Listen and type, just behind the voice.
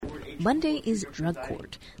Monday is drug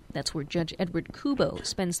court. That's where Judge Edward Kubo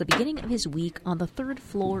spends the beginning of his week on the third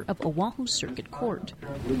floor of Oahu Circuit Court.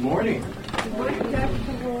 Good morning. Good morning,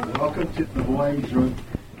 Judge. Welcome to the Hawaii Drug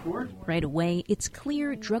Court. Right away, it's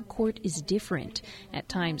clear drug court is different. At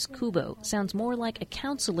times, Kubo sounds more like a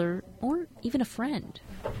counselor or even a friend.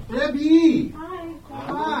 Debbie! Hi.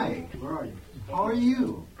 Hi. Where are you? How are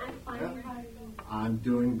you? I'm fine. How are you? I'm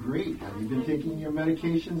doing great. Have you been taking your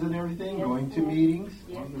medications and everything? Yes. Going to meetings?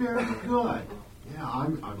 Yes. Very good. Yeah,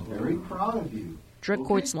 I'm very proud of you. Drug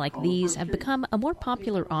courts like these have become a more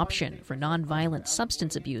popular option for nonviolent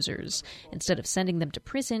substance abusers. Instead of sending them to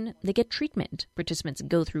prison, they get treatment. Participants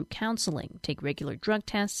go through counseling, take regular drug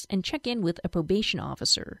tests, and check in with a probation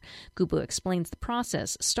officer. Kubo explains the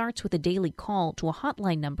process starts with a daily call to a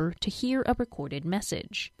hotline number to hear a recorded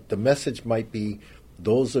message. The message might be,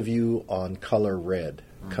 those of you on color red,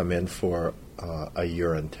 come in for a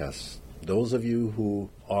urine test. Those of you who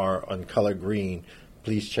are on color green,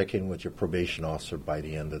 please check in with your probation officer by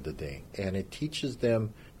the end of the day. And it teaches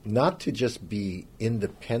them not to just be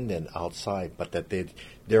independent outside, but that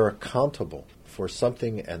they're accountable for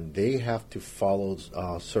something and they have to follow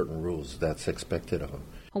certain rules that's expected of them.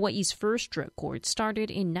 Hawaii's first drug court started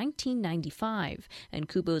in 1995, and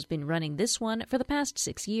Kubo's been running this one for the past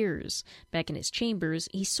 6 years. Back in his chambers,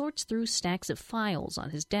 he sorts through stacks of files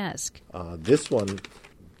on his desk. This one,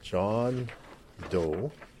 John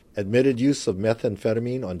Doe, admitted use of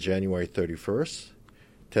methamphetamine on January 31st,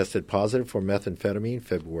 tested positive for methamphetamine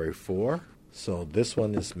February 4. So this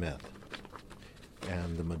one is meth.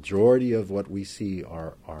 And the majority of what we see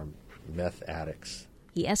are meth addicts.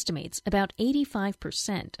 He estimates about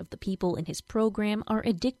 85% of the people in his program are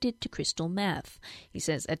addicted to crystal meth. He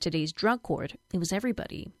says at today's drug court, it was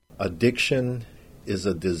everybody. Addiction is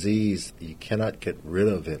a disease. You cannot get rid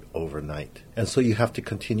of it overnight. And so you have to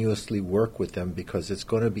continuously work with them because it's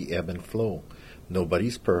going to be ebb and flow.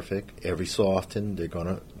 Nobody's perfect. Every so often they're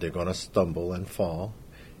gonna stumble and fall.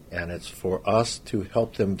 And it's for us to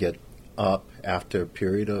help them get up after a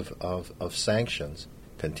period of sanctions.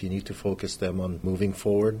 Continue to focus them on moving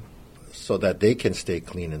forward so that they can stay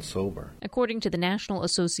clean and sober. According to the National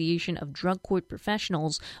Association of Drug Court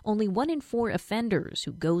Professionals, only 1 in 4 offenders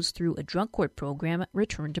who goes through a drug court program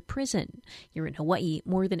return to prison. Here in Hawaii,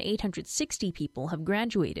 more than 860 people have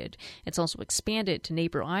graduated. It's also expanded to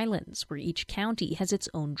neighbor islands, where each county has its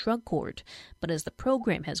own drug court. But as the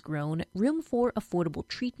program has grown, room for affordable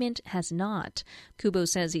treatment has not. Kubo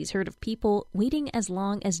says he's heard of people waiting as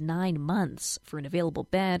long as 9 months for an available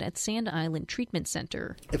bed at Sand Island Treatment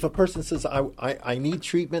Center. If a person says, I need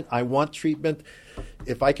treatment, I want treatment,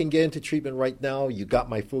 if I can get into treatment right now, you got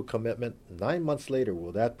my full commitment, 9 months later,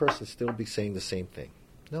 will that person still be saying the same thing?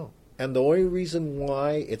 No. And the only reason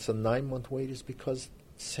why it's a 9-month wait is because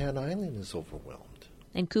Sand Island is overwhelmed.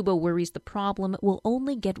 And Kubo worries the problem will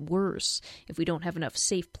only get worse if we don't have enough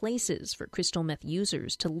safe places for crystal meth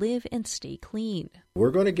users to live and stay clean. We're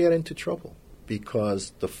going to get into trouble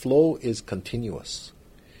because the flow is continuous.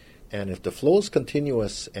 And if the flow is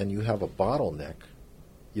continuous and you have a bottleneck,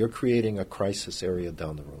 you're creating a crisis area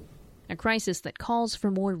down the road. A crisis that calls for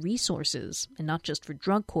more resources, and not just for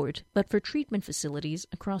drug court, but for treatment facilities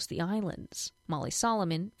across the islands. Molly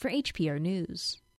Solomon for HPR News.